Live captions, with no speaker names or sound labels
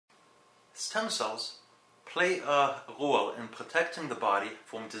Stem cells play a role in protecting the body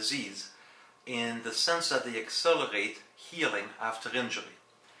from disease in the sense that they accelerate healing after injury.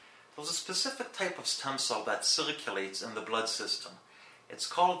 There's a specific type of stem cell that circulates in the blood system. It's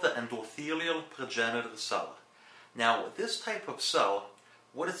called the endothelial progenitor cell. Now, this type of cell,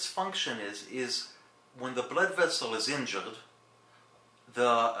 what its function is when the blood vessel is injured,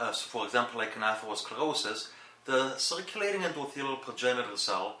 for example, like in atherosclerosis, the circulating endothelial progenitor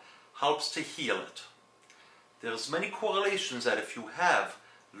cell helps to heal it. There's many correlations that if you have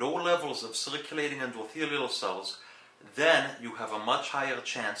low levels of circulating endothelial cells, then you have a much higher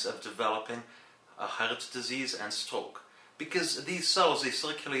chance of developing a heart disease and stroke. Because these cells, they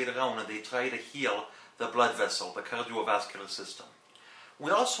circulate around and they try to heal the blood vessel, the cardiovascular system. We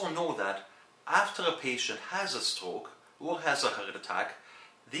also know that after a patient has a stroke or has a heart attack,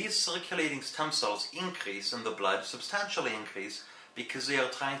 these circulating stem cells increase in the blood, substantially increase, because they are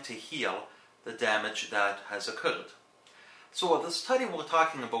trying to heal the damage that has occurred. So the study we're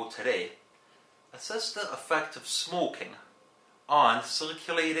talking about today assessed the effect of smoking on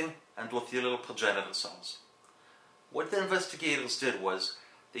circulating endothelial progenitor cells. What the investigators did was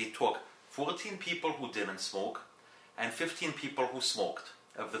they took 14 people who didn't smoke and 15 people who smoked.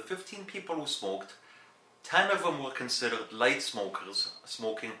 Of the 15 people who smoked, 10 of them were considered light smokers,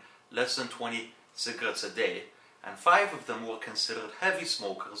 smoking less than 20 cigarettes a day, and 5 of them were considered heavy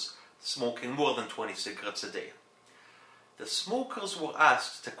smokers, smoking more than 20 cigarettes a day. The smokers were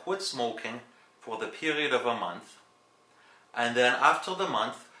asked to quit smoking for the period of a month, and then after the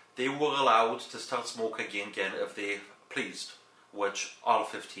month, they were allowed to start smoking again if they pleased, which all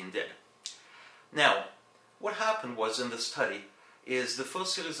 15 did. Now, what happened was in the study is the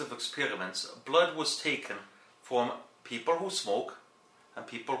first series of experiments, blood was taken from people who smoke and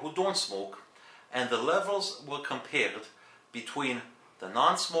people who don't smoke, and the levels were compared between the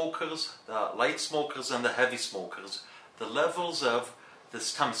non-smokers, the light smokers, and the heavy smokers, the levels of the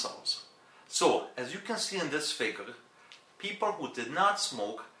stem cells. So, as you can see in this figure, people who did not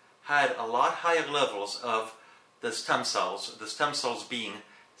smoke had a lot higher levels of the stem cells being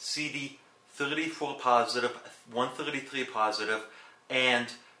CD34 positive, 133 positive, and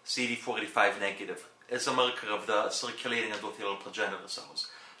CD45 negative as a marker of the circulating endothelial progenitor cells.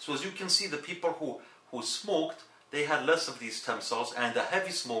 So as you can see, the people who smoked, they had less of these stem cells, and the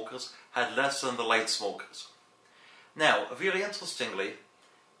heavy smokers had less than the light smokers. Now, very interestingly,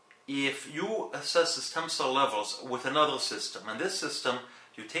 if you assess the stem cell levels with another system, in this system,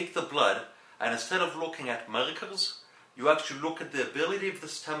 you take the blood, and instead of looking at markers, you actually look at the ability of the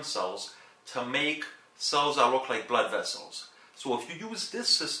stem cells to make cells that look like blood vessels. So if you use this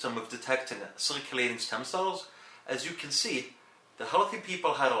system of detecting circulating stem cells, as you can see, the healthy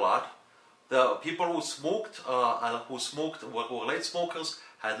people had a lot. The people who smoked were light smokers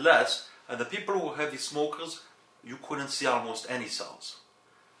had less, and the people who were heavy smokers, you couldn't see almost any cells.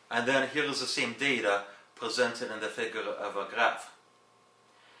 And then here is the same data presented in the figure of a graph.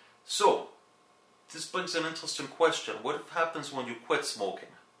 So, this brings an interesting question. What happens when you quit smoking?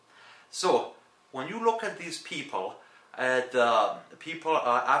 So, when you look at these people,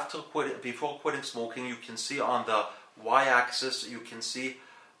 before quitting smoking, you can see on the y-axis, you can see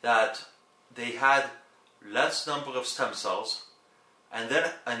that they had less number of stem cells, and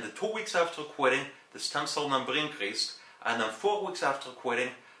then in the 2 weeks after quitting, the stem cell number increased, and then 4 weeks after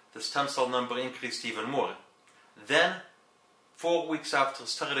quitting, the stem cell number increased even more. Then, 4 weeks after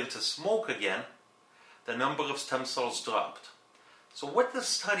starting to smoke again, the number of stem cells dropped. So what this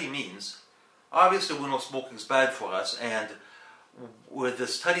study means, obviously we know smoking is bad for us, and with the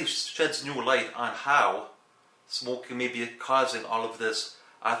study sheds new light on how smoking may be causing all of this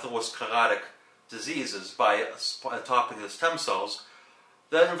atherosclerotic diseases by topping the stem cells.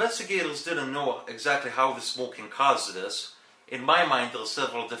 The investigators didn't know exactly how the smoking caused this. In my mind, there are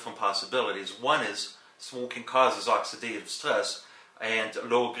several different possibilities. One is smoking causes oxidative stress and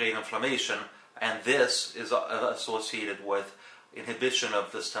low-grade inflammation, and this is associated with inhibition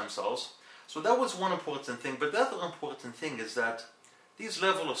of the stem cells. So that was one important thing, but the other important thing is that these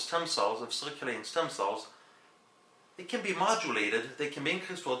level of stem cells, of circulating stem cells, they can be modulated, they can be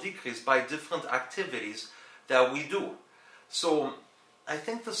increased or decreased by different activities that we do. So I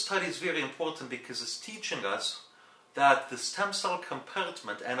think the study is very important because it's teaching us that the stem cell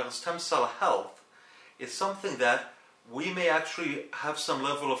compartment and our stem cell health is something that we may actually have some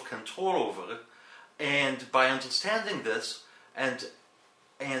level of control over, and by understanding this and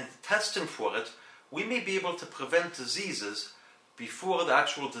testing for it, we may be able to prevent diseases before the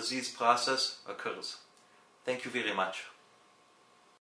actual disease process occurs. Thank you very much.